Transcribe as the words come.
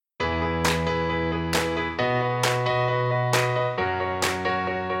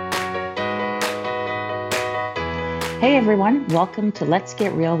Hey everyone, welcome to Let's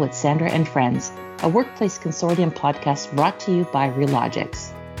Get Real with Sandra and Friends, a workplace consortium podcast brought to you by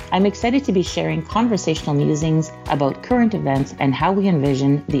Relogix. I'm excited to be sharing conversational musings about current events and how we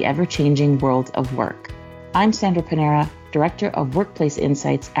envision the ever-changing world of work. I'm Sandra Panera, Director of Workplace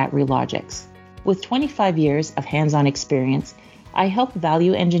Insights at Relogix. With 25 years of hands-on experience, I help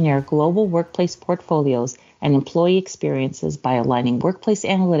value engineer global workplace portfolios and employee experiences by aligning workplace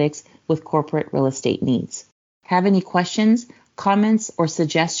analytics with corporate real estate needs. Have any questions, comments, or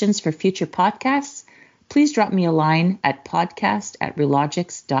suggestions for future podcasts? Please drop me a line at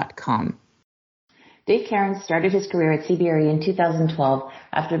podcast@relogix.com. Dave Cairns started his career at CBRE in 2012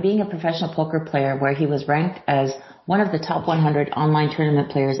 after being a professional poker player where he was ranked as one of the top 100 online tournament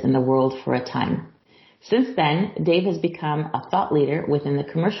players in the world for a time. Since then, Dave has become a thought leader within the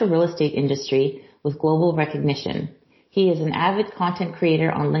commercial real estate industry with global recognition. He is an avid content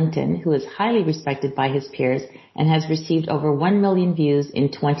creator on LinkedIn who is highly respected by his peers and has received over 1 million views in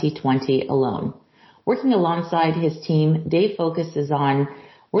 2020 alone. Working alongside his team, Dave focuses on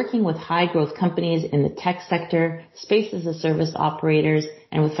working with high-growth companies in the tech sector, space-as-a-service operators,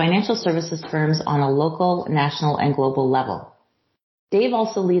 and with financial services firms on a local, national, and global level. Dave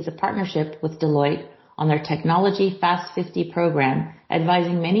also leads a partnership with Deloitte on their Technology Fast 50 program,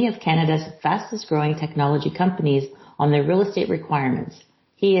 advising many of Canada's fastest-growing technology companies on their real estate requirements.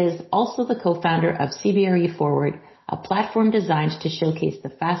 He is also the co-founder of CBRE Forward, a platform designed to showcase the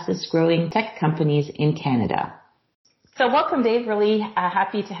fastest-growing tech companies in Canada. So welcome, Dave. Really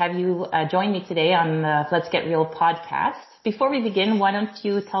happy to have you join me today on the Let's Get Real podcast. Before we begin, why don't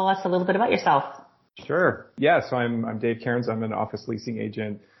you tell us a little bit about yourself? Sure. Yeah, so I'm Dave Cairns. I'm an office leasing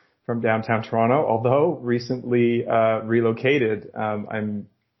agent from downtown Toronto, although recently relocated. I'm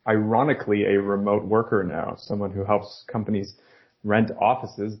ironically a remote worker now, someone who helps companies rent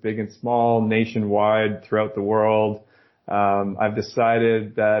offices, big and small, nationwide, throughout the world. I've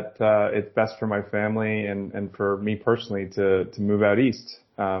decided that it's best for my family and for me personally to move out east.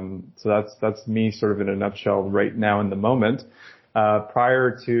 So that's me sort of in a nutshell right now in the moment.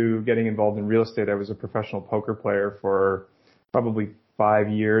 Prior to getting involved in real estate, I was a professional poker player for probably 5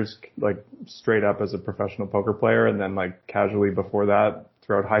 years, like straight up as a professional poker player, and then like casually before that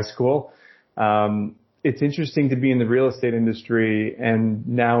throughout high school. It's interesting to be in the real estate industry and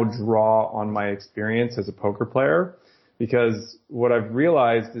now draw on my experience as a poker player, because what I've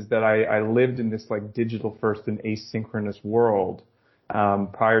realized is that I lived in this like digital first and asynchronous world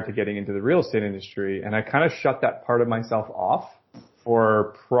prior to getting into the real estate industry, and I kind of shut that part of myself off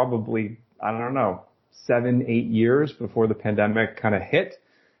for probably, I don't know, 7-8 years before the pandemic kind of hit.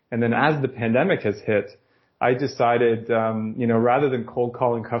 And then as the pandemic has hit, I decided, rather than cold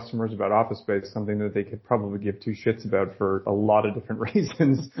calling customers about office space, something that they could probably give two shits about for a lot of different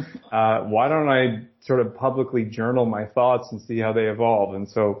reasons, why don't I sort of publicly journal my thoughts and see how they evolve? And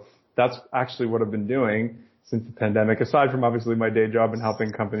so that's actually what I've been doing since the pandemic, aside from obviously my day job and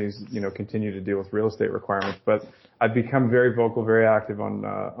helping companies, continue to deal with real estate requirements. But I've become very vocal, very active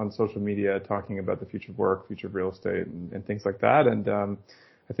on social media, talking about the future of work, future of real estate and things like that. And,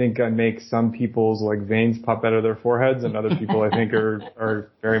 I think I make some people's like veins pop out of their foreheads, and other people I think are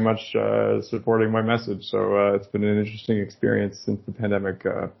very much supporting my message. So it's been an interesting experience since the pandemic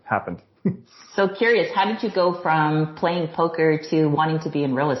happened. So curious, how did you go from playing poker to wanting to be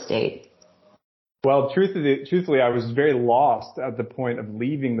in real estate? Well, truthfully, I was very lost at the point of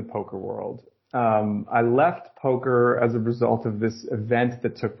leaving the poker world. I left poker as a result of this event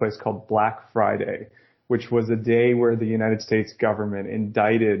that took place called Black Friday, which was a day where the United States government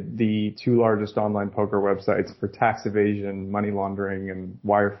indicted the two largest online poker websites for tax evasion, money laundering, and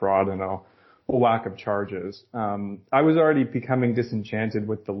wire fraud, and a whole whack of charges. I was already becoming disenchanted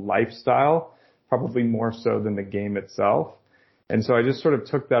with the lifestyle, probably more so than the game itself. And so I just sort of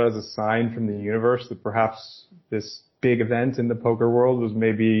took that as a sign from the universe that perhaps this big event in the poker world was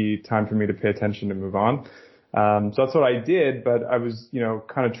maybe time for me to pay attention and move on. So that's what I did, but I was,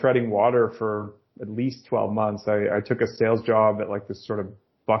 kind of treading water for at least 12 months. I took a sales job at like this sort of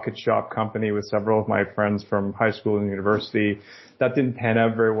bucket shop company with several of my friends from high school and university. That didn't pan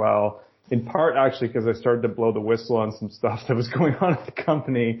out very well, in part actually because I started to blow the whistle on some stuff that was going on at the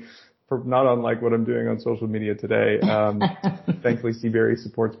company, not unlike what I'm doing on social media today. Thankfully, CBRE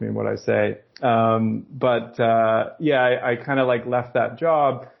supports me in what I say. I kind of like left that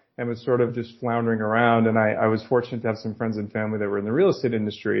job and was sort of just floundering around. And I was fortunate to have some friends and family that were in the real estate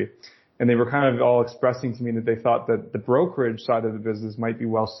industry. And they were kind of all expressing to me that they thought that the brokerage side of the business might be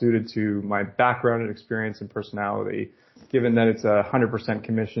well suited to my background and experience and personality, given that it's a 100%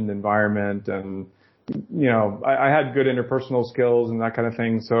 commissioned environment. And, I had good interpersonal skills and that kind of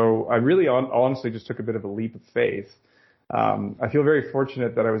thing. So I really honestly just took a bit of a leap of faith I feel very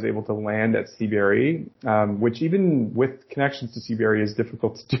fortunate that I was able to land at CBRE, which even with connections to CBRE is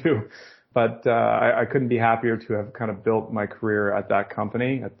difficult to do. But I couldn't be happier to have kind of built my career at that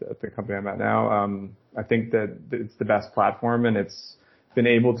company, at the company I'm at now. I think that it's the best platform, and it's been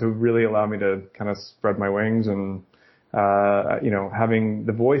able to really allow me to kind of spread my wings and, having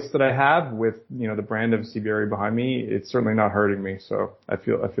the voice that I have with, the brand of CBRE behind me, it's certainly not hurting me. So I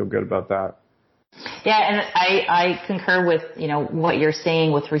feel good about that. Yeah, and I concur with, what you're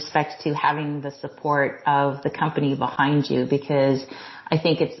saying with respect to having the support of the company behind you, because I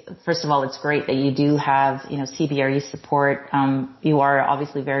think first of all, it's great that you do have, CBRE support. You are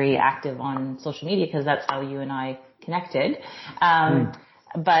obviously very active on social media because that's how you and I connected.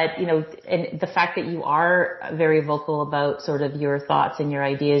 But, and the fact that you are very vocal about sort of your thoughts and your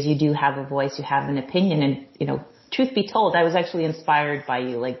ideas, you do have a voice, you have an opinion, and, truth be told, I was actually inspired by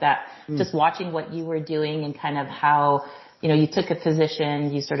you like that, just watching what you were doing and kind of how, you took a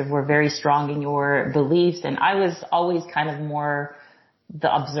position, you sort of were very strong in your beliefs. And I was always kind of more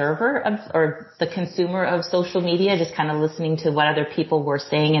the observer or the consumer of social media, just kind of listening to what other people were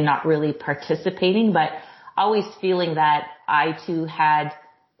saying and not really participating, but always feeling that I too had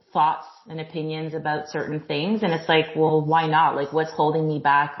thoughts and opinions about certain things. And it's like, well, why not? Like, what's holding me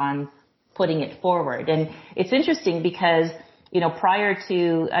back on putting it forward? And it's interesting because, prior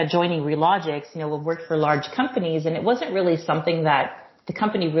to joining Relogix, we've worked for large companies, and it wasn't really something that the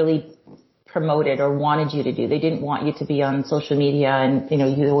company really promoted or wanted you to do. They didn't want you to be on social media, and,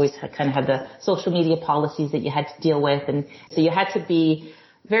 you always kind of had the social media policies that you had to deal with. And so you had to be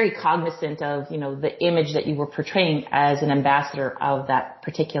very cognizant of, the image that you were portraying as an ambassador of that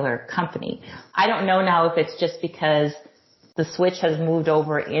particular company. I don't know now if it's just because the switch has moved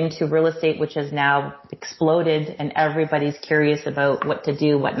over into real estate, which has now exploded, and everybody's curious about what to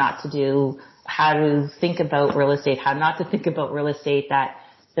do, what not to do, how to think about real estate, how not to think about real estate, that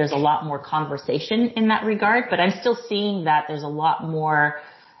there's a lot more conversation in that regard. But I'm still seeing that there's a lot more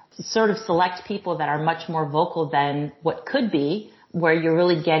sort of select people that are much more vocal than what could be, where you're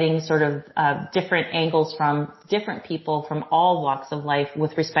really getting sort of different angles from different people from all walks of life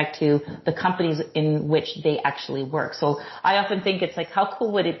with respect to the companies in which they actually work. So I often think it's like, how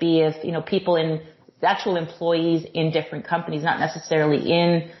cool would it be if, people actual employees in different companies, not necessarily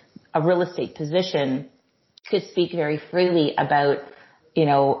in a real estate position, could speak very freely about,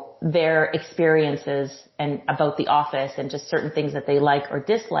 their experiences and about the office and just certain things that they like or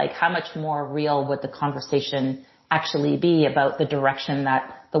dislike. How much more real would the conversation actually be about the direction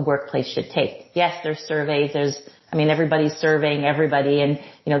that the workplace should take? Yes, there's surveys, everybody's surveying everybody, and,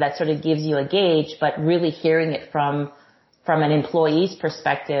 that sort of gives you a gauge, but really hearing it from an employee's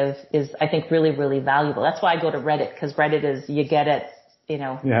perspective is, I think, really, really valuable. That's why I go to Reddit, because Reddit is, you get it, the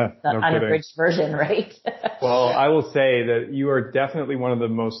unabridged version, right? Well, I will say that you are definitely one of the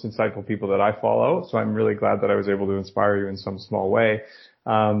most insightful people that I follow, so I'm really glad that I was able to inspire you in some small way.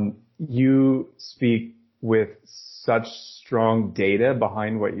 You speak with such strong data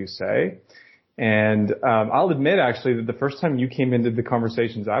behind what you say. And I'll admit, actually, that the first time you came into the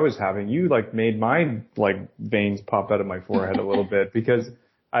conversations I was having, you made my veins pop out of my forehead a little bit, because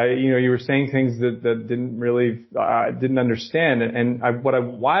you were saying things that didn't really, didn't understand. And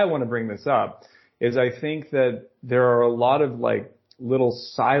why I want to bring this up is I think that there are a lot of little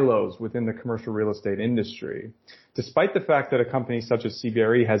silos within the commercial real estate industry. Despite the fact that a company such as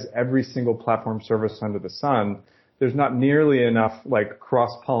CBRE has every single platform service under the sun, there's not nearly enough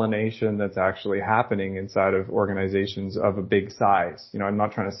cross-pollination that's actually happening inside of organizations of a big size. I'm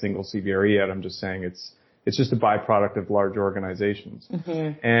not trying to single CBRE out. I'm just saying it's just a byproduct of large organizations.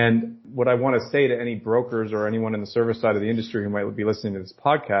 Mm-hmm. And what I want to say to any brokers or anyone in the service side of the industry who might be listening to this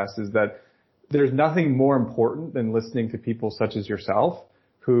podcast is that there's nothing more important than listening to people such as yourself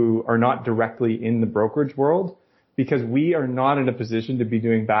who are not directly in the brokerage world, because we are not in a position to be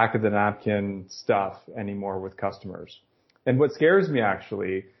doing back of the napkin stuff anymore with customers. And what scares me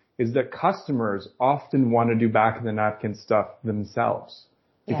actually is that customers often want to do back of the napkin stuff themselves,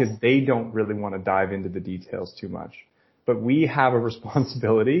 because they don't really want to dive into the details too much. But we have a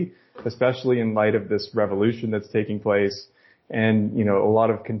responsibility, especially in light of this revolution that's taking place and, a lot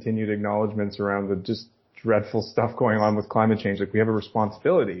of continued acknowledgments around the just dreadful stuff going on with climate change. We have a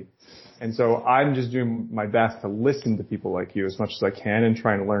responsibility. And so I'm just doing my best to listen to people like you as much as I can and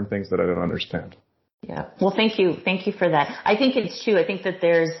trying to learn things that I don't understand. Yeah. Well, thank you. Thank you for that. I think it's true. I think that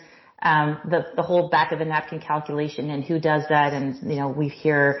there's the whole back of the napkin calculation and who does that. And, we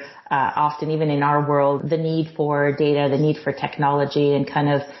hear often, even in our world, the need for data, the need for technology, and kind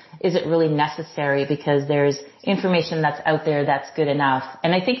of, is it really necessary? Because there's information that's out there that's good enough.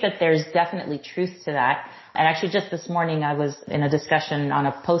 And I think that there's definitely truth to that. And actually just this morning I was in a discussion on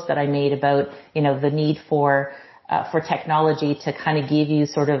a post that I made about, the need for technology to kind of give you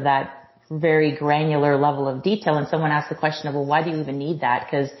sort of that very granular level of detail. And someone asked the question of, well, why do you even need that?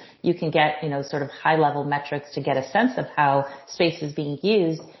 Because you can get, sort of high level metrics to get a sense of how space is being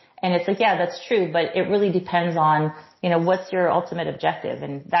used. And it's like, yeah, that's true, but it really depends on, what's your ultimate objective?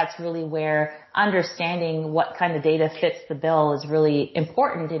 And that's really where understanding what kind of data fits the bill is really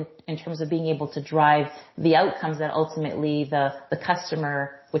important in terms of being able to drive the outcomes that ultimately the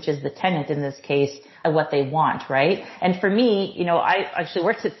customer, which is the tenant in this case, what they want, right? And for me, I actually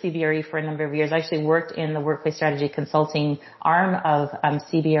worked at CBRE for a number of years. I actually worked in the workplace strategy consulting arm of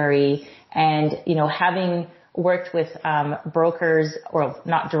CBRE, and, having worked with brokers, or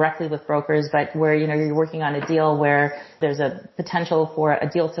not directly with brokers, but where, you're working on a deal where there's a potential for a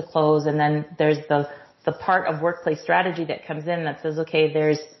deal to close, and then there's the part of workplace strategy that comes in that says, okay,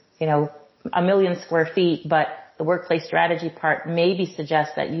 there's, 1 million square feet, but the workplace strategy part maybe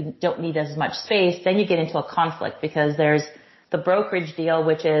suggests that you don't need as much space. Then you get into a conflict because there's the brokerage deal,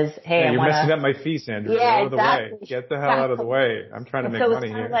 which is, hey, you're messing up my fee, Sandra. Yeah, out of the way. Get the hell out of the way. I'm trying to make money here. So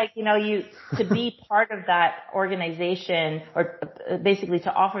it's kind of like, to be part of that organization, or basically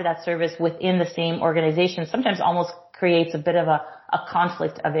to offer that service within the same organization, sometimes almost creates a bit of a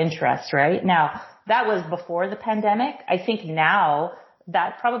conflict of interest, right? Now, that was before the pandemic. I think now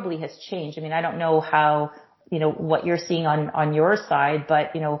that probably has changed. I mean, I don't know how, what you're seeing on your side,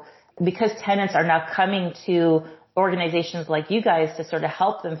 but, because tenants are now coming to organizations like you guys to sort of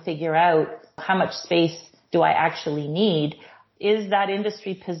help them figure out how much space do I actually need, is that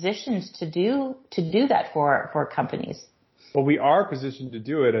industry positioned to do that for companies? Well, we are positioned to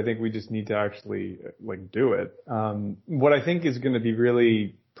do it. I think we just need to actually do it. What I think is going to be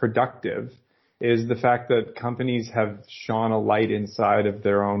really productive is the fact that companies have shone a light inside of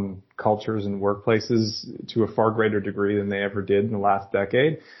their own cultures and workplaces to a far greater degree than they ever did in the last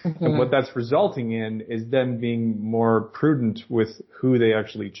decade. Mm-hmm. And what that's resulting in is them being more prudent with who they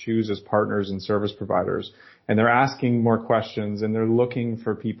actually choose as partners and service providers. And they're asking more questions, and they're looking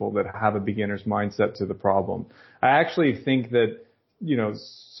for people that have a beginner's mindset to the problem. I actually think that,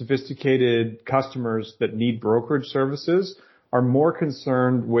 sophisticated customers that need brokerage services are more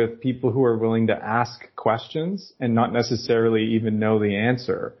concerned with people who are willing to ask questions and not necessarily even know the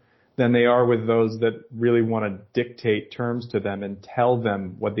answer than they are with those that really want to dictate terms to them and tell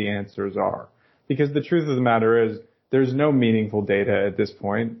them what the answers are. Because the truth of the matter is there's no meaningful data at this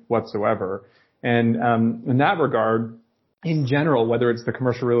point whatsoever. And in that regard, in general, whether it's the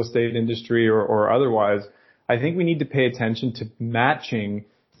commercial real estate industry or otherwise, I think we need to pay attention to matching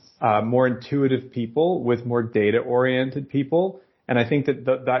more intuitive people with more data-oriented people. And I think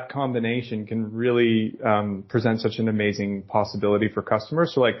that combination can really present such an amazing possibility for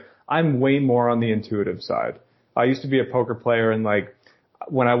customers. So I'm way more on the intuitive side. I used to be a poker player, and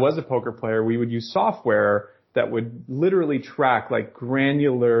when I was a poker player, we would use software that would literally track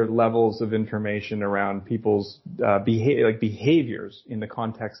granular levels of information around people's behaviors in the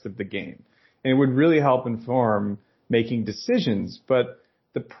context of the game. And it would really help inform making decisions. But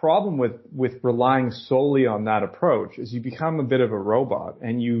the problem with relying solely on that approach is you become a bit of a robot,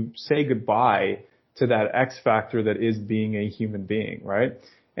 and you say goodbye to that X factor that is being a human being, right?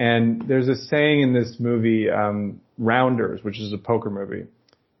 And there's a saying in this movie, Rounders, which is a poker movie.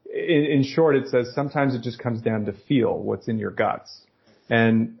 In short, it says sometimes it just comes down to feel what's in your guts.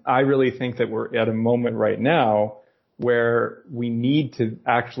 And I really think that we're at a moment right now where we need to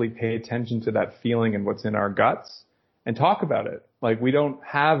actually pay attention to that feeling and what's in our guts and talk about it. We don't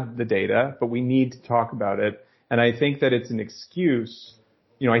have the data, but we need to talk about it. And I think that it's an excuse.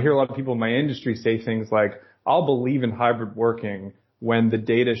 I hear a lot of people in my industry say things like, I'll believe in hybrid working when the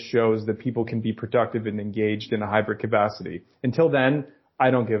data shows that people can be productive and engaged in a hybrid capacity. Until then, I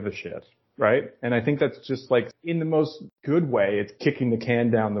don't give a shit, right? And I think that's just in the most good way, it's kicking the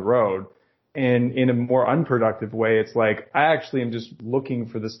can down the road. And in a more unproductive way, it's I actually am just looking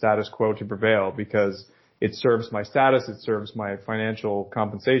for the status quo to prevail because it serves my status, it serves my financial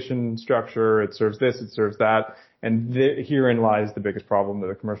compensation structure, it serves this, it serves that. And herein lies the biggest problem that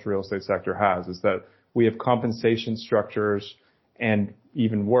the commercial real estate sector has, is that we have compensation structures, and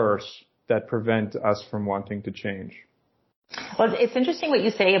even worse, that prevent us from wanting to change. Well, it's interesting what you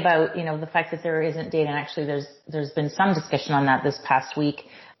say about, the fact that there isn't data, and actually there's been some discussion on that this past week.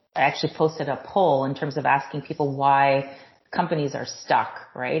 I actually posted a poll in terms of asking people why companies are stuck,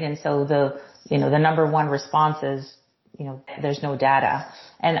 right? And so the number one response is, there's no data.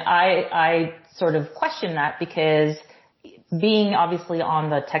 And I sort of question that because being obviously on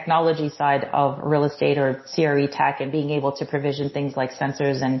the technology side of real estate or CRE tech and being able to provision things like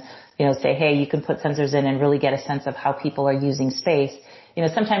sensors and, say, hey, you can put sensors in and really get a sense of how people are using space.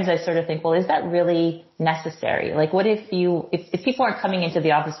 Sometimes I sort of think, well, is that really necessary? Like, what if people aren't coming into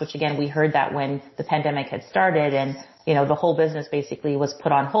the office, which again, we heard that when the pandemic had started and, the whole business basically was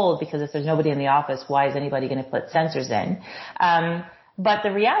put on hold because if there's nobody in the office, why is anybody going to put sensors in? But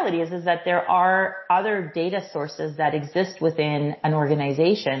the reality is that there are other data sources that exist within an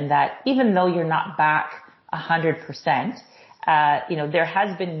organization that even though you're not back 100%, there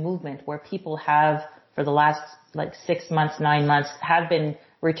has been movement where people have for the last 6 months, 9 months have been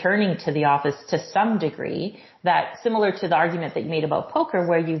returning to the office to some degree, that similar to the argument that you made about poker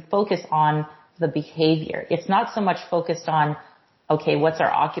where you focus on the behavior. It's not so much focused on, okay, what's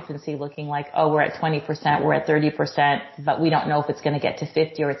our occupancy looking like? Oh, we're at 20%, we're at 30%, but we don't know if it's going to get to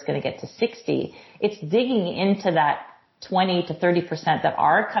 50 or it's going to get to 60. It's digging into that 20 to 30% that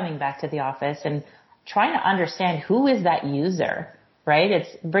are coming back to the office and trying to understand who is that user, right? It's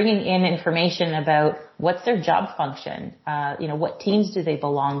bringing in information about what's their job function, what teams do they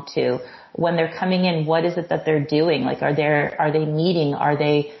belong to? When they're coming in, what is it that they're doing? Like, are they meeting? Are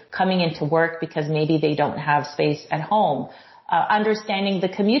they coming into work because maybe they don't have space at home? Understanding the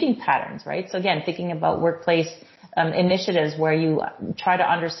commuting patterns, right? So again, thinking about workplace initiatives where you try to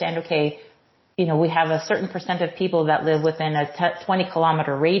understand, okay, we have a certain percent of people that live within a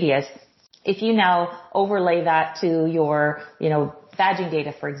 20-kilometer radius. If you now overlay that to your, badging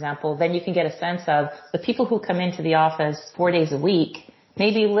data, for example, then you can get a sense of the people who come into the office 4 days a week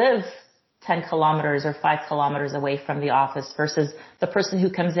maybe live 10 kilometers or 5 kilometers away from the office versus the person who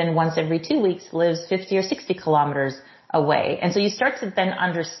comes in once every 2 weeks lives 50 or 60 kilometers away. And so you start to then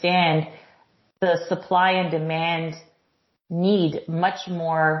understand the supply and demand need much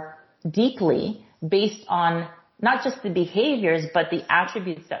more deeply based on not just the behaviors, but the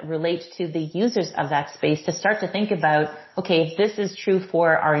attributes that relate to the users of that space to start to think about, okay, if this is true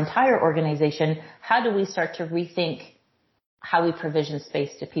for our entire organization, how do we start to rethink how we provision space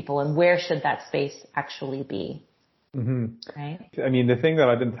to people and where should that space actually be? Mm-hmm. Right? I mean, the thing that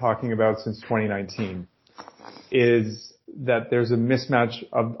I've been talking about since 2019 is that there's a mismatch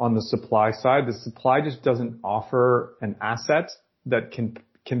on the supply side. The supply just doesn't offer an asset that can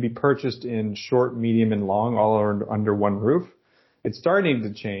be purchased in short, medium, and long, all under one roof. It's starting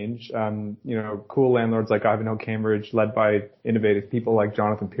to change. Cool landlords like Ivanhoe Cambridge, led by innovative people like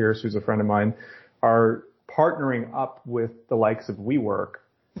Jonathan Pierce, who's a friend of mine, are partnering up with the likes of WeWork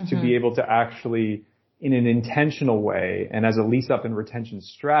to be able to actually, in an intentional way and as a lease up and retention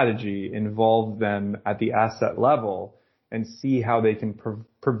strategy, involve them at the asset level and see how they can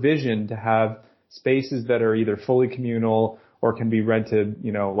provision to have spaces that are either fully communal or can be rented,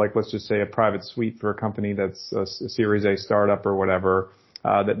 let's just say a private suite for a company that's a Series A startup or whatever,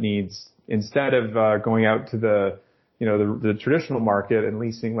 that needs, instead of going out to the traditional market and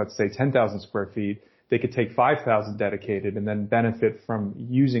leasing, let's say 10,000 square feet, they could take 5,000 dedicated and then benefit from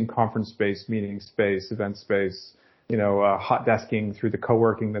using conference space, meeting space, event space, hot desking through the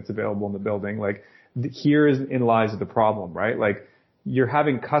co-working that's available in the building. Herein lies the problem, right? Like, you're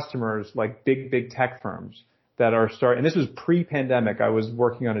having customers like big tech firms that are and this was pre-pandemic. I was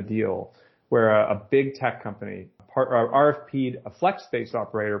working on a deal where a big tech company RFP'd a flex space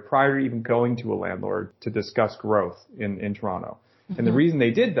operator prior to even going to a landlord to discuss growth in Toronto. Mm-hmm. And the reason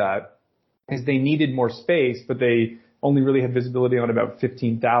they did that is they needed more space, but they only really had visibility on about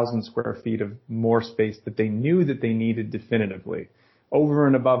 15,000 square feet of more space that they knew that they needed definitively. Over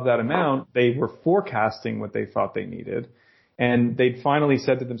and above that amount, they were forecasting what they thought they needed. And they'd finally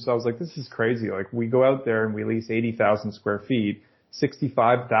said to themselves, this is crazy. We go out there and we lease 80,000 square feet,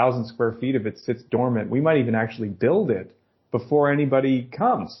 65,000 square feet of it sits dormant. We might even actually build it before anybody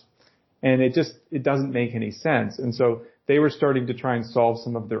comes. And it doesn't make any sense. And so they were starting to try and solve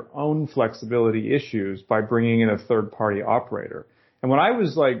some of their own flexibility issues by bringing in a third party operator. And when I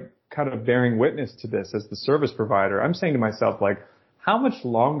was kind of bearing witness to this as the service provider, I'm saying to myself, how much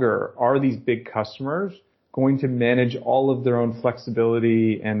longer are these big customers going to manage all of their own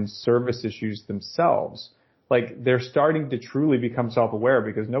flexibility and service issues themselves? They're starting to truly become self-aware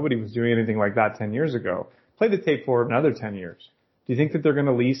because nobody was doing anything like that 10 years ago. Play the tape forward another 10 years. Do you think that they're going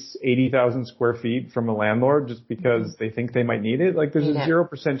to lease 80,000 square feet from a landlord just because they think they might need it? There's a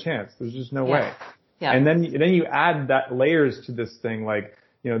 0% chance. There's just no way. Yeah. And then you add that layers to this thing,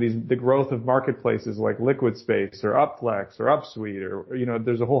 the growth of marketplaces like Liquid Space or Upflex or Upsuite or,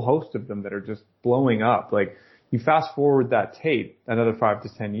 there's a whole host of them that are just blowing up. You fast forward that tape another 5 to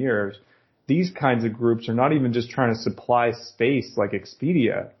 10 years, these kinds of groups are not even just trying to supply space like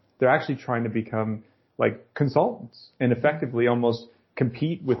Expedia. They're actually trying to become like consultants and effectively almost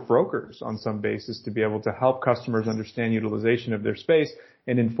compete with brokers on some basis to be able to help customers understand utilization of their space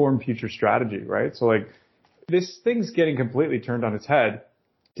and inform future strategy, right? So like this thing's getting completely turned on its head,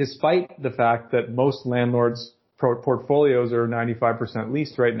 despite the fact that most landlords' portfolios are 95%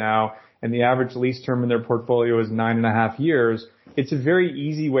 leased right now, and the average lease term in their portfolio is 9.5 years. It's a very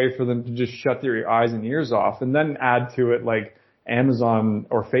easy way for them to just shut their eyes and ears off and then add to it like Amazon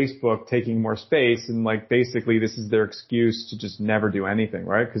or Facebook taking more space, and like basically this is their excuse to just never do anything,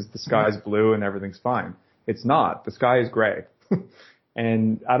 right? Because the sky's blue and everything's fine. It's not. The sky is gray.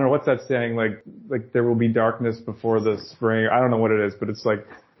 And I don't know what's that saying, like there will be darkness before the spring. I don't know what it is, but it's like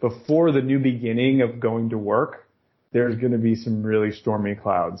before the new beginning of going to work, there's going to be some really stormy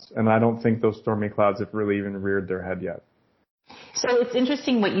clouds. And I don't think those stormy clouds have really even reared their head yet. So it's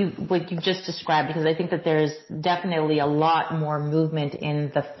interesting what you just described, because I think that there's definitely a lot more movement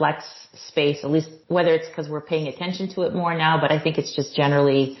in the flex space, at least whether it's because we're paying attention to it more now, but I think it's just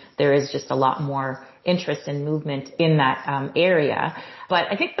generally there is just a lot more interest and movement in that area.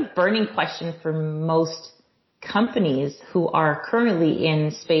 But I think the burning question for most companies who are currently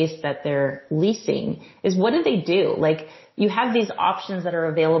in space that they're leasing is, what do they do? Like, you have these options that are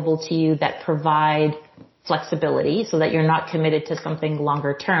available to you that provide flexibility so that you're not committed to something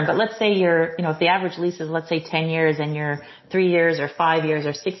longer term. But let's say if the average lease is, let's say 10 years and you're 3 years or 5 years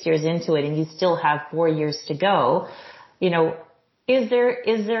or 6 years into it and you still have 4 years to go, is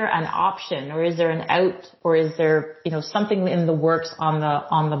there an option, or is there an out, or is there, something in the works on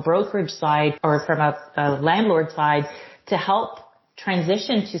the brokerage side or from a landlord side to help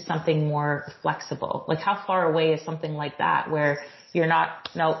transition to something more flexible? Like, how far away is something like that where you're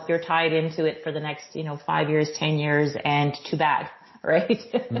you're tied into it for the next, 5 years, 10 years, and too bad, right?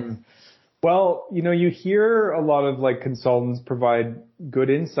 Well, you hear a lot of like consultants provide good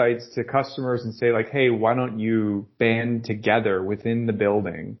insights to customers and say like, hey, why don't you band together within the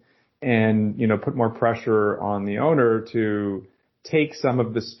building and, put more pressure on the owner to take some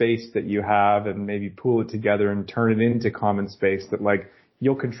of the space that you have and maybe pool it together and turn it into common space that like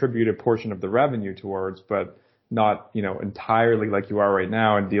you'll contribute a portion of the revenue towards, but not, entirely like you are right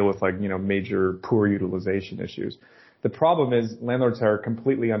now, and deal with like, major poor utilization issues. The problem is landlords are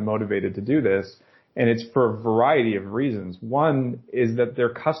completely unmotivated to do this, and it's for a variety of reasons. One is that their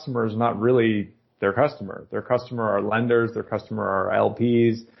customer is not really their customer. Their customer are lenders, their customer are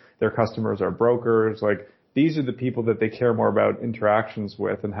LPs, their customers are brokers. Like, these are the people that they care more about interactions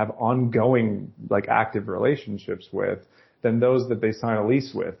with and have ongoing, like, active relationships with than those that they sign a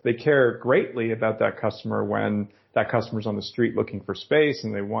lease with. They care greatly about that customer when that customer's on the street looking for space,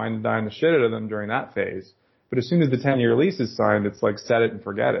 and they wine and dine the shit out of them during that phase. But as soon as the 10-year lease is signed, it's like set it and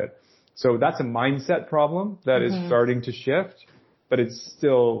forget it. So that's a mindset problem that is starting to shift, but it's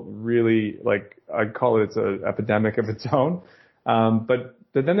still really, like, I'd call it's an epidemic of its own. But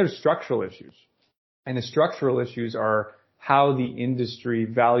then there's structural issues. And the structural issues are how the industry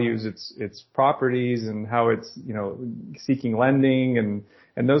values its properties and how it's, seeking lending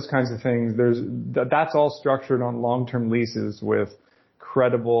and those kinds of things. That's all structured on long-term leases with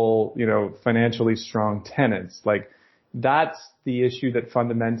credible, financially strong tenants. Like, that's the issue that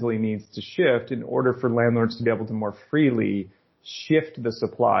fundamentally needs to shift in order for landlords to be able to more freely shift the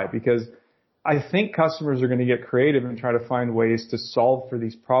supply. Because I think customers are going to get creative and try to find ways to solve for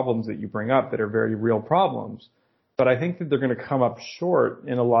these problems that you bring up that are very real problems. But I think that they're going to come up short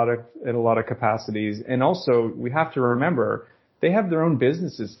in a lot of capacities. And also, we have to remember, they have their own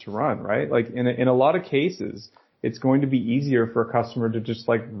businesses to run, right? Like, in a lot of cases, it's going to be easier for a customer to just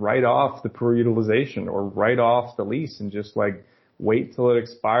like write off the poor utilization or write off the lease and just like wait till it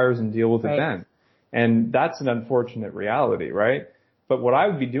expires and deal with it then. And that's an unfortunate reality, right? But what I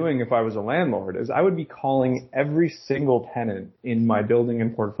would be doing if I was a landlord is I would be calling every single tenant in my building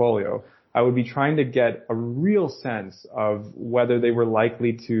and portfolio. I would be trying to get a real sense of whether they were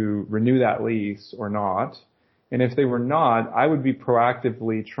likely to renew that lease or not. And if they were not, I would be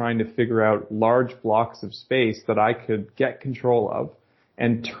proactively trying to figure out large blocks of space that I could get control of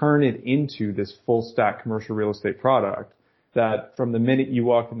and turn it into this full stack commercial real estate product that from the minute you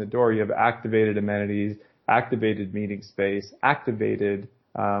walk in the door, you have activated amenities, activated meeting space, activated,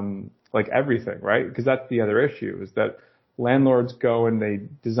 like everything, right? Because that's the other issue, is that landlords go and they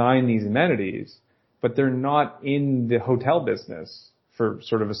design these amenities, but they're not in the hotel business, for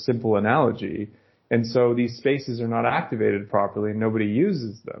sort of a simple analogy. And so these spaces are not activated properly and nobody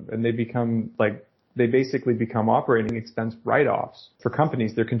uses them. And they basically become operating expense write-offs. For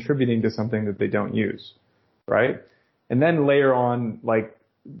companies, they're contributing to something that they don't use, right? And then layer on, like,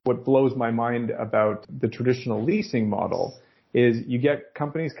 what blows my mind about the traditional leasing model is you get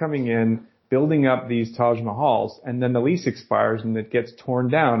companies coming in, building up these Taj Mahals, and then the lease expires and it gets torn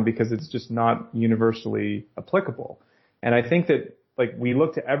down because it's just not universally applicable. And I think that like we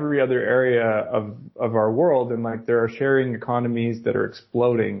look to every other area of our world, and like there are sharing economies that are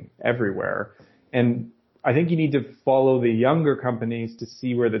exploding everywhere. And I think you need to follow the younger companies to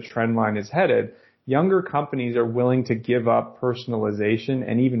see where the trend line is headed. Younger companies are willing to give up personalization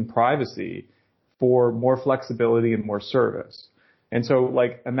and even privacy for more flexibility and more service. And so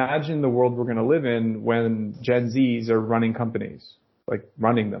like imagine the world we're going to live in when Gen Zs are running companies, like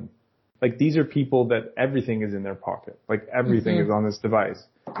running them. Like these are people that everything is in their pocket. Like everything is on this device.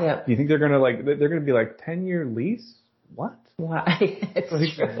 Yeah. Do you think they're going to like, they're going to be like 10-year lease? What? Why? It's like,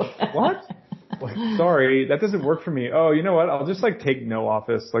 true. What? Like, sorry, that doesn't work for me. Oh, you know what? I'll just like take no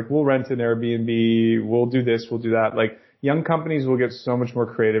office. Like we'll rent an Airbnb. We'll do this. We'll do that. Like young companies will get so much more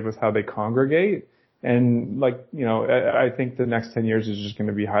creative with how they congregate. And like, you know, I think the next 10 years is just going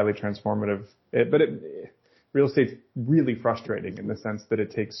to be highly transformative. Real estate's really frustrating in the sense that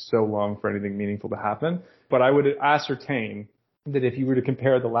it takes so long for anything meaningful to happen. But I would ascertain that if you were to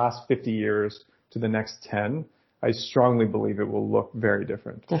compare the last 50 years to the next 10, I strongly believe it will look very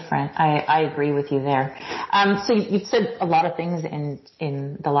different. Different. I agree with you there. So you've said a lot of things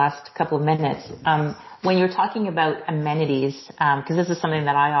in the last couple of minutes. When you're talking about amenities, because this is something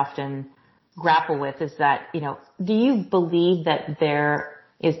that I often grapple with, is that, you know, do you believe that there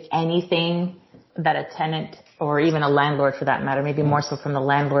is anything that a tenant or even a landlord for that matter, maybe more so from the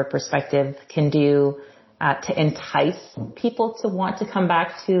landlord perspective, can do to entice people to want to come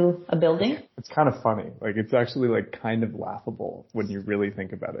back to a building? It's kind of funny. Like it's actually like kind of laughable when you really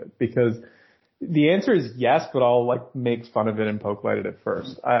think about it, because the answer is yes, but I'll like make fun of it and poke light at it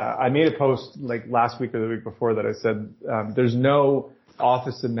first. I made a post like last week or the week before that I said, there's no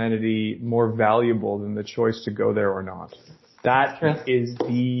office amenity more valuable than the choice to go there or not. That is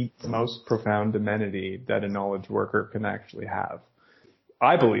the most profound amenity that a knowledge worker can actually have.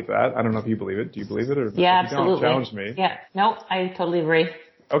 I believe that. I don't know if you believe it. Do you believe it? Or yeah, if you absolutely. don't, challenge me. Yeah, no, I totally agree.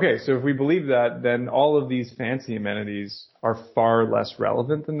 Okay, so if we believe that, then all of these fancy amenities are far less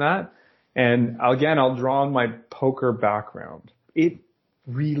relevant than that. And again, I'll draw on my poker background. It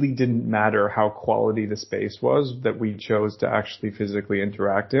really didn't matter how quality the space was that we chose to actually physically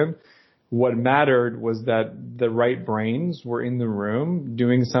interact in. What mattered was that the right brains were in the room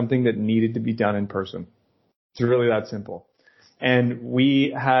doing something that needed to be done in person. It's really that simple. And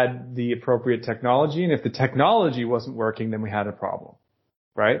we had the appropriate technology, and if the technology wasn't working, then we had a problem,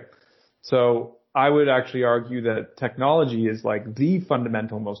 right? So I would actually argue that technology is like the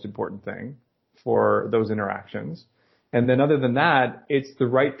fundamental most important thing for those interactions. And then other than that, it's the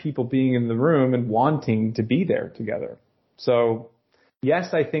right people being in the room and wanting to be there together. So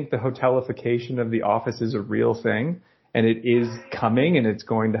yes, I think the hotelification of the office is a real thing, and it is coming and it's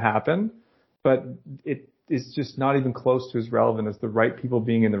going to happen, but it is just not even close to as relevant as the right people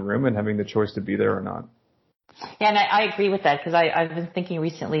being in the room and having the choice to be there or not. Yeah, and I agree with that, because I've been thinking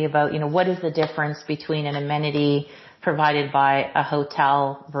recently about, you know, what is the difference between an amenity provided by a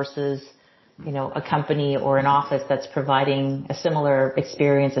hotel versus, you know, a company or an office that's providing a similar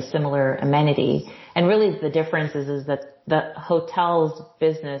experience, a similar amenity. And really the difference is that the hotel's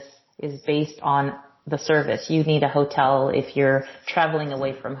business is based on the service. You need a hotel if you're traveling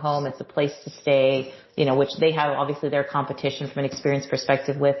away from home. It's a place to stay, you know, which they have obviously their competition from an experience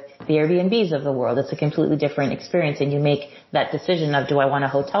perspective with the Airbnbs of the world. It's a completely different experience, and you make that decision of, do I want a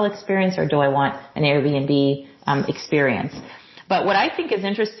hotel experience or do I want an Airbnb experience? But what I think is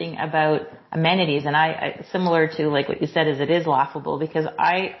interesting about amenities, and I similar to like what you said, is it is laughable, because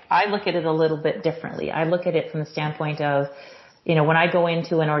I look at it a little bit differently. I look at it from the standpoint of, you know, when I go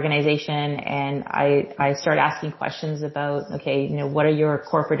into an organization and I start asking questions about, okay, you know, what are your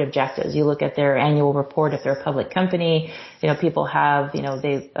corporate objectives? You look at their annual report if they're a public company. You know, people have, you know,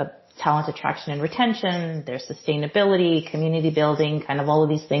 talent attraction and retention, their sustainability, community building, kind of all of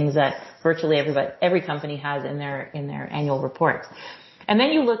these things that virtually every company has in their annual reports. And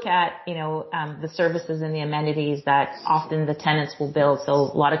then you look at, you know, the services and the amenities that often the tenants will build. So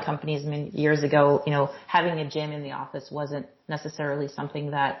a lot of companies, I mean, years ago, you know, having a gym in the office wasn't necessarily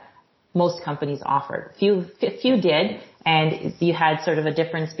something that most companies offered. Few did, and you had sort of a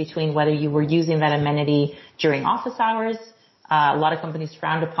difference between whether you were using that amenity during office hours. A lot of companies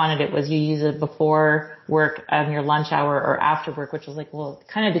frowned upon it. It was you use it before work, on your lunch hour, or after work, which was like, well, it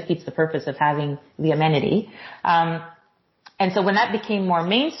kind of defeats the purpose of having the amenity. And so when that became more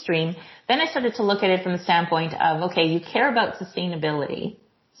mainstream, then I started to look at it from the standpoint of, okay, you care about sustainability.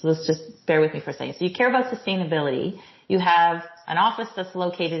 So let's just bear with me for a second. So you care about sustainability. You have an office that's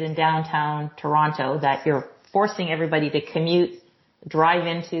located in downtown Toronto that you're forcing everybody to commute drive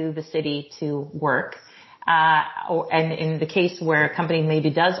into the city to work. And in the case where a company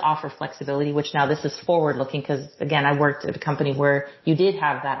maybe does offer flexibility, which now this is forward looking because again, I worked at a company where you did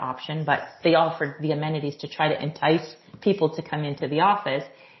have that option, but they offered the amenities to try to entice people to come into the office.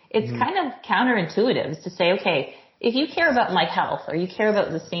 It's kind of counterintuitive to say, okay, if you care about my health or you care about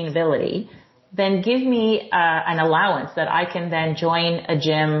sustainability, then give me an allowance that I can then join a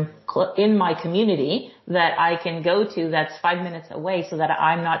gym in my community that I can go to that's 5 minutes away so that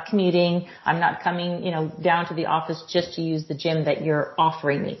I'm not commuting, I'm not coming, down to the office just to use the gym that you're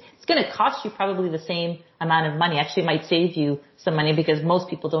offering me. It's going to cost you probably the same amount of money. Actually, it might save you some money because most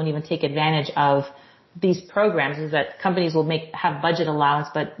people don't even take advantage of these programs. Is that companies will have budget allowance,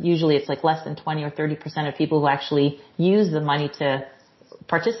 but usually it's like less than 20 or 30% of people who actually use the money to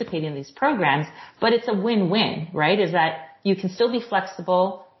participate in these programs. But it's a win-win, right? Is that you can still be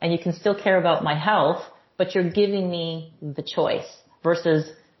flexible and you can still care about my health, but you're giving me the choice versus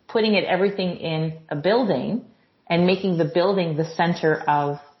putting everything in a building and making the building the center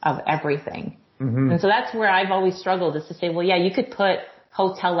of everything. Mm-hmm. And so that's where I've always struggled, is to say, well, yeah, you could put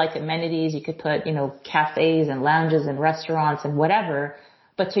hotel-like amenities, you could put, cafes and lounges and restaurants and whatever.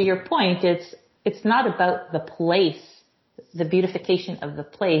 But to your point, it's not about the place, the beautification of the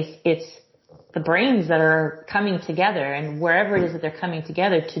place. It's the brains that are coming together and wherever it is that they're coming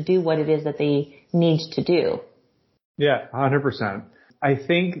together to do what it is that they need to do. Yeah, 100%. I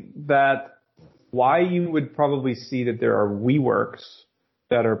think that why you would probably see that there are WeWorks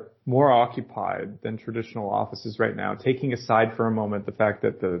that are more occupied than traditional offices right now, taking aside for a moment the fact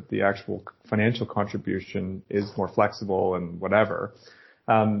that the actual financial contribution is more flexible and whatever,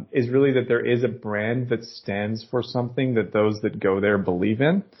 is really that there is a brand that stands for something that those that go there believe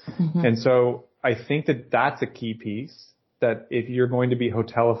in. Mm-hmm. And so I think that that's a key piece, that if you're going to be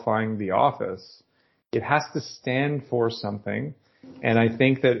hotelifying the office, it has to stand for something. And I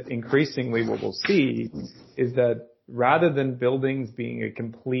think that increasingly what we'll see is that rather than buildings being a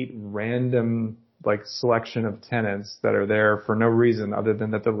complete random selection of tenants that are there for no reason other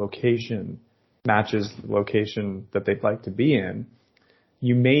than that the location matches the location that they'd like to be in,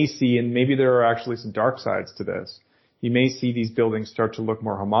 you may see, and maybe there are actually some dark sides to this, you may see these buildings start to look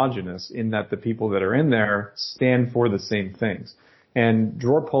more homogenous in that the people that are in there stand for the same things. And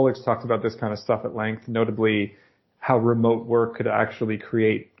Dror Pollak's talked about this kind of stuff at length, notably how remote work could actually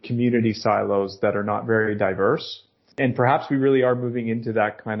create community silos that are not very diverse. And perhaps we really are moving into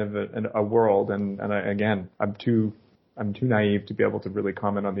that kind of a world. And again, I'm too naive to be able to really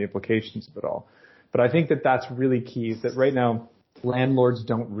comment on the implications of it all. But I think that that's really key, is that right now landlords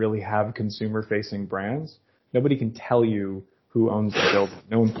don't really have consumer-facing brands. Nobody can tell you who owns the building.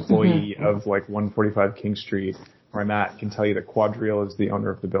 No employee of 145 King Street where I'm at can tell you that Quadrille is the owner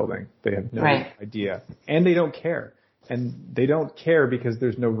of the building. They have no idea. And they don't care. And they don't care because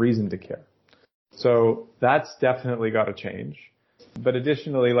there's no reason to care. So that's definitely got to change. But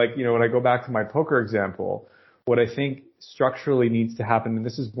additionally, when I go back to my poker example, what I think structurally needs to happen, and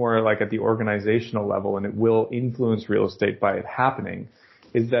this is more at the organizational level, and it will influence real estate by it happening,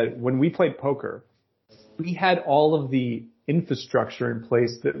 is that when we played poker, we had all of the infrastructure in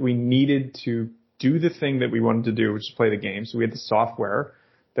place that we needed to do the thing that we wanted to do, which is play the game. So we had the software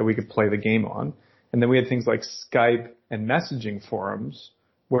that we could play the game on. And then we had things like Skype and messaging forums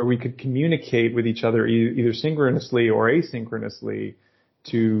where we could communicate with each other either synchronously or asynchronously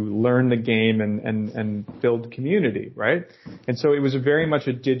to learn the game and build community, right? And so it was very much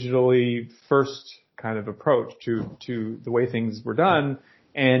a digitally first kind of approach to the way things were done.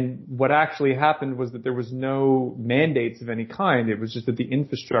 And what actually happened was that there was no mandates of any kind. It was just that the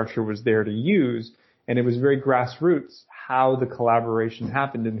infrastructure was there to use, and it was very grassroots how the collaboration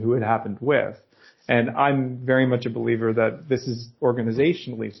happened and who it happened with. And I'm very much a believer that this is,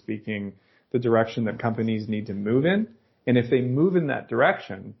 organizationally speaking, the direction that companies need to move in. And if they move in that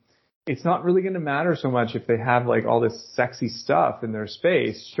direction, it's not really going to matter so much if they have all this sexy stuff in their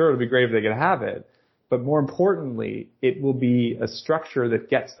space. Sure, it'll be great if they could have it. But more importantly, it will be a structure that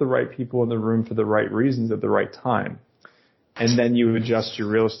gets the right people in the room for the right reasons at the right time. And then you adjust your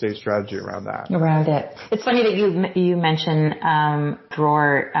real estate strategy around that. Around it. It's funny that you mention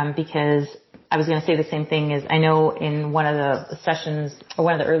Dror, because I was going to say the same thing. Is I know in one of the sessions, or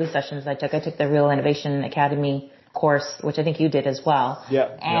one of the early sessions I took the Real Innovation Academy course, which I think you did as well.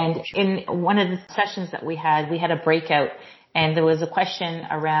 Yeah. And in one of the sessions that we had a breakout, and there was a question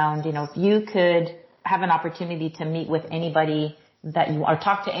around, if you could have an opportunity to meet with anybody or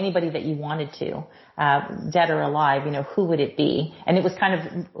talk to anybody that you wanted to, dead or alive, who would it be? And it was kind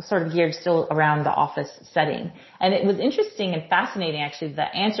of sort of geared still around the office setting. And it was interesting and fascinating, actually,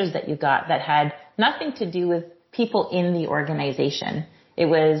 the answers that you got that had nothing to do with people in the organization. It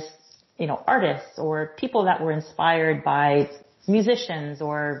was, artists or people that were inspired by musicians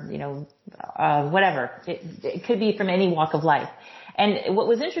or, whatever. It could be from any walk of life. And what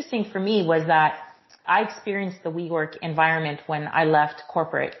was interesting for me was that I experienced the WeWork environment when I left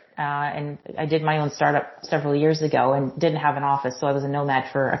corporate, and I did my own startup several years ago and didn't have an office. So I was a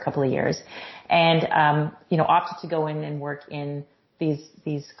nomad for a couple of years and, opted to go in and work in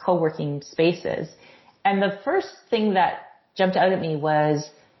these co-working spaces. And the first thing that jumped out at me was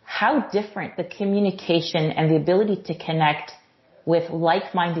how different the communication and the ability to connect with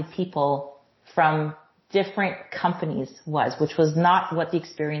like-minded people from different companies was, which was not what the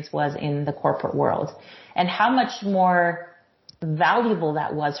experience was in the corporate world, and how much more valuable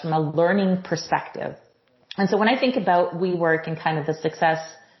that was from a learning perspective. And so when I think about WeWork and kind of the success,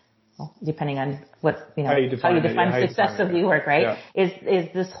 depending on what, how you define success of WeWork, right? Yeah.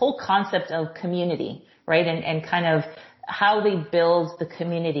 Is this whole concept of community, right? And kind of how they build the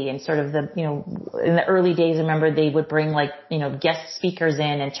community and sort of the, in the early days, I remember they would bring guest speakers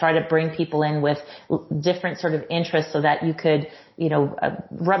in and try to bring people in with different sort of interests so that you could,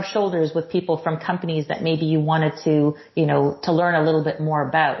 rub shoulders with people from companies that maybe you wanted to learn a little bit more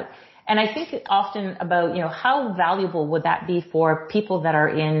about. And I think often about, how valuable would that be for people that are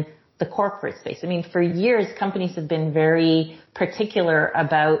in the corporate space? I mean, for years, companies have been very particular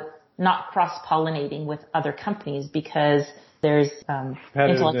about not cross-pollinating with other companies because there's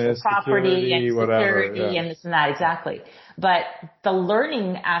intellectual property and security and this and that, exactly. But the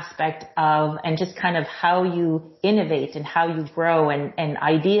learning aspect of and just kind of how you innovate and how you grow and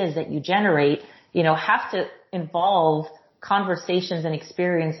ideas that you generate, have to involve conversations and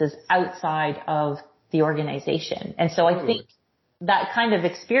experiences outside of the organization. And so I think that kind of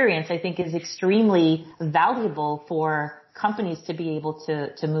experience, is extremely valuable for companies to be able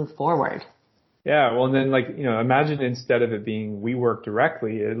to move forward. Yeah. Well, and then imagine instead of it being WeWork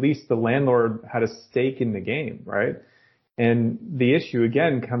directly, at least the landlord had a stake in the game, right? And the issue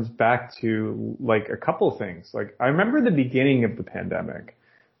again comes back to a couple things. I remember the beginning of the pandemic,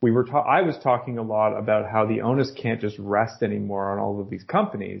 I was talking a lot about how the onus can't just rest anymore on all of these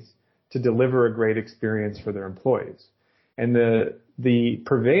companies to deliver a great experience for their employees. And the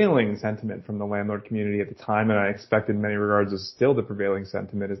prevailing sentiment from the landlord community at the time, and I expect in many regards is still the prevailing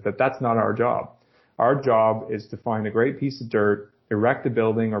sentiment, is that that's not our job. Our job is to find a great piece of dirt, erect a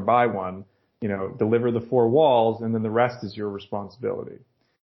building or buy one, deliver the four walls, and then the rest is your responsibility.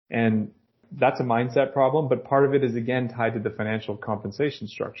 And that's a mindset problem, but part of it is again tied to the financial compensation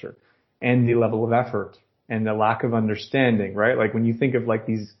structure and the level of effort and the lack of understanding, right? When you think of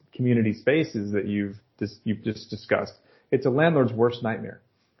these community spaces that you've just discussed, it's a landlord's worst nightmare.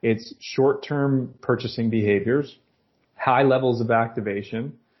 It's short-term purchasing behaviors, high levels of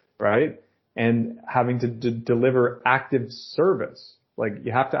activation, right? And having to deliver active service.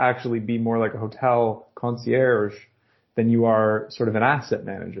 You have to actually be more like a hotel concierge than you are sort of an asset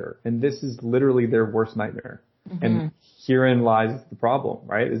manager. And this is literally their worst nightmare. Mm-hmm. And herein lies the problem,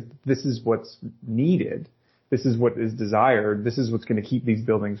 right? This is what's needed. This is what is desired. This is what's going to keep these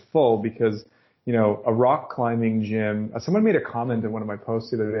buildings full because a rock climbing gym, someone made a comment in one of my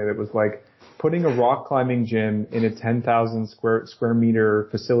posts the other day that was putting a rock climbing gym in a 10,000 square meter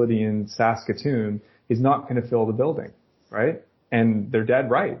facility in Saskatoon is not going to fill the building, right? And they're dead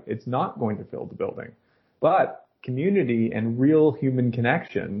right. It's not going to fill the building. But community and real human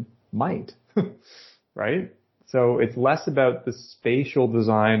connection might, right? So it's less about the spatial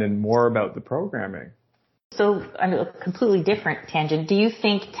design and more about the programming. So a completely different tangent. Do you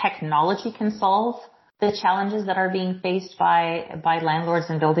think technology can solve the challenges that are being faced by landlords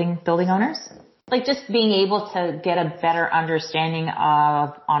and building owners? Just being able to get a better understanding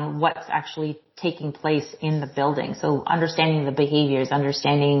on what's actually taking place in the building. So understanding the behaviors,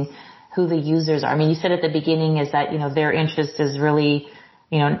 understanding who the users are. I mean, you said at the beginning is that, their interest is really,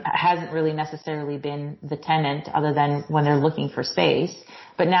 hasn't really necessarily been the tenant other than when they're looking for space.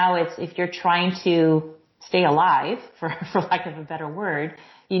 But now it's if you're trying to stay alive, for lack of a better word,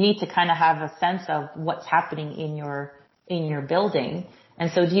 you need to kind of have a sense of what's happening in your building.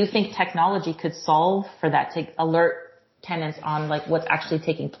 And so do you think technology could solve for that, to alert tenants on what's actually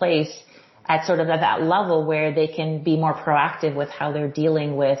taking place at sort of at that level where they can be more proactive with how they're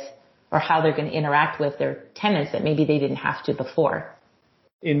dealing with or how they're going to interact with their tenants that maybe they didn't have to before?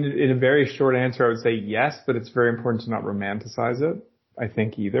 In a very short answer, I would say yes, but it's very important to not romanticize it, I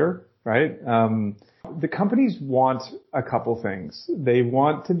think, either, right? The companies want a couple things. They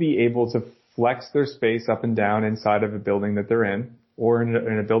want to be able to flex their space up and down inside of a building that they're in or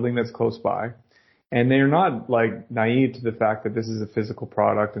in a building that's close by. And they're not like naive to the fact that this is a physical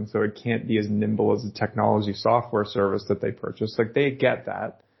product and so it can't be as nimble as a technology software service that they purchase. Like they get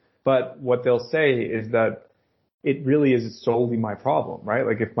that. But what they'll say is that it really is solely my problem, right?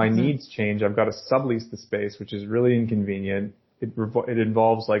 Like if my needs change, I've got to sublease the space, which is really inconvenient. It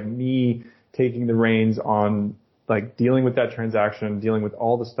involves like me taking the reins on like dealing with that transaction, dealing with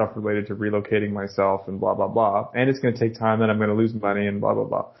all the stuff related to relocating myself and blah, blah, blah. And it's going to take time and I'm going to lose money and blah, blah,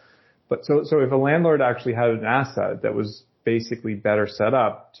 blah. But so if a landlord actually had an asset that was basically better set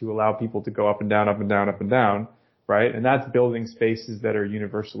up to allow people to go up and down, up and down, up and down, right? And that's building spaces that are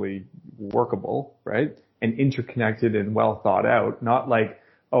universally workable, right? And interconnected and well thought out, not like,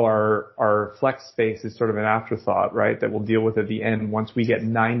 oh, our flex space is sort of an afterthought, right? That we'll deal with at the end once we get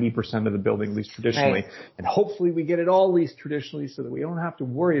 90% of the building leased traditionally. Right. And hopefully we get it all leased traditionally so that we don't have to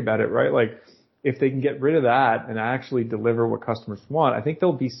worry about it, right? Like, if they can get rid of that and actually deliver what customers want, I think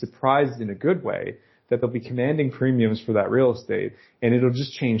they'll be surprised in a good way that they'll be commanding premiums for that real estate and it'll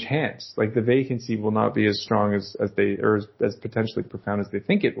just change hands. Like the vacancy will not be as strong as they, or as potentially profound as they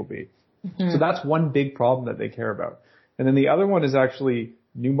think it will be. So that's one big problem that they care about. And then the other one is actually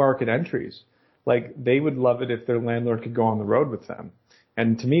new market entries. Like they would love it if their landlord could go on the road with them.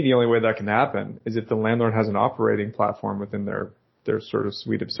 And to me, the only way that can happen is if the landlord has an operating platform within their sort of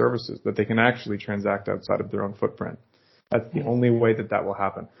suite of services that they can actually transact outside of their own footprint. That's the only way that will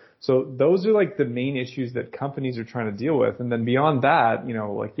happen. So those are like the main issues that companies are trying to deal with. And then beyond that, you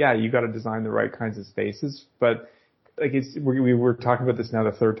know, like, yeah, you got to design the right kinds of spaces, but like we were talking about this now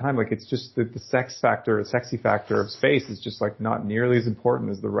the third time, like it's just that the sexy factor of space is just like not nearly as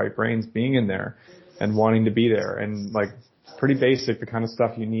important as the right brains being in there and wanting to be there. And like pretty basic, the kind of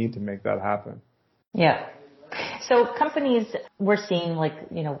stuff you need to make that happen. Yeah. So companies, we're seeing like,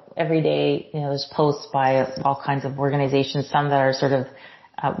 you know, every day, you know, there's posts by all kinds of organizations, some that are sort of,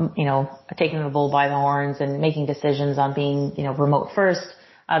 you know, taking the bull by the horns and making decisions on being, you know, remote first.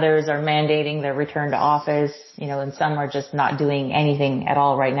 Others are mandating their return to office, you know, and some are just not doing anything at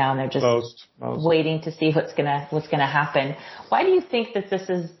all right now and they're just most. Waiting to see what's gonna happen. Why do you think that this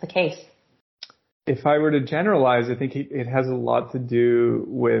is the case? If I were to generalize, I think it has a lot to do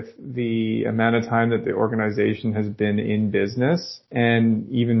with the amount of time that the organization has been in business and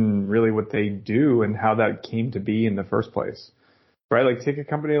even really what they do and how that came to be in the first place, right? Like take a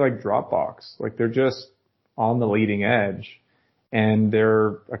company like Dropbox, like they're just on the leading edge and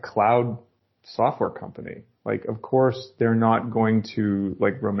they're a cloud software company. Like, of course, they're not going to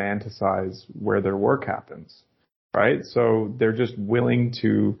like romanticize where their work happens, right? So they're just willing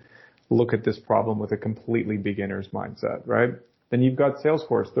to look at this problem with a completely beginner's mindset, right? Then you've got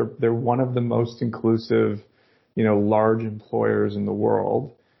Salesforce. They're one of the most inclusive, you know, large employers in the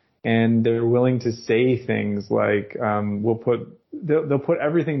world. And they're willing to say things like, they'll put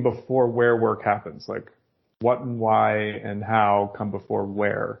everything before where work happens, like what and why and how come before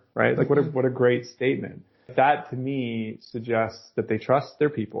where, right? Like what a great statement. That to me suggests that they trust their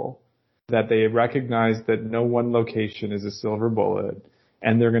people, that they recognize that no one location is a silver bullet,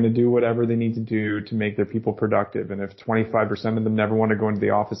 and they're going to do whatever they need to do to make their people productive. And if 25% of them never want to go into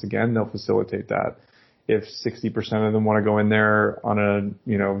the office again, they'll facilitate that. If 60% of them want to go in there on a,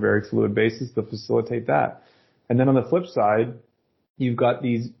 you know, very fluid basis, they'll facilitate that. And then on the flip side, you've got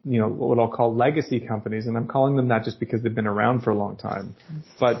these, you know, what I'll call legacy companies, and I'm calling them that just because they've been around for a long time.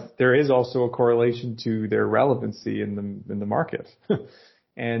 But there is also a correlation to their relevancy in the market.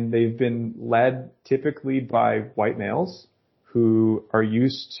 And they've been led typically by white males who are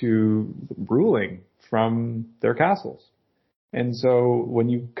used to ruling from their castles. And so when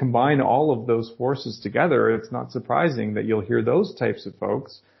you combine all of those forces together, it's not surprising that you'll hear those types of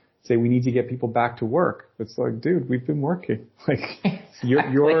folks say, we need to get people back to work. It's like, dude, we've been working. Like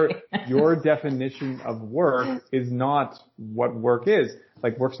your definition of work is not what work is.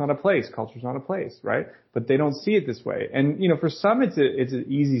 Like work's not a place, culture's not a place, right? But they don't see it this way. And, you know, for some it's an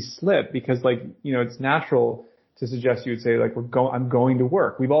easy slip because like, you know, it's natural to suggest you would say like, I'm going to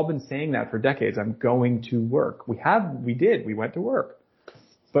work. We've all been saying that for decades. I'm going to work. We went to work.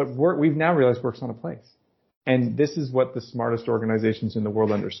 But we've now realized work's not a place. And this is what the smartest organizations in the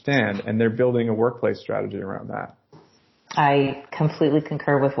world understand. And they're building a workplace strategy around that. I completely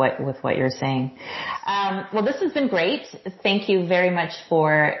concur with what you're saying. Well, this has been great. Thank you very much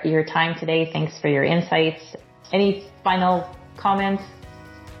for your time today. Thanks for your insights. Any final comments?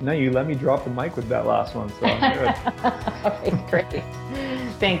 No, you let me drop the mic with that last one, so I'm good. Okay, great.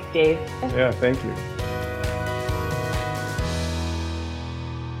 Thanks, Dave. Yeah, thank you.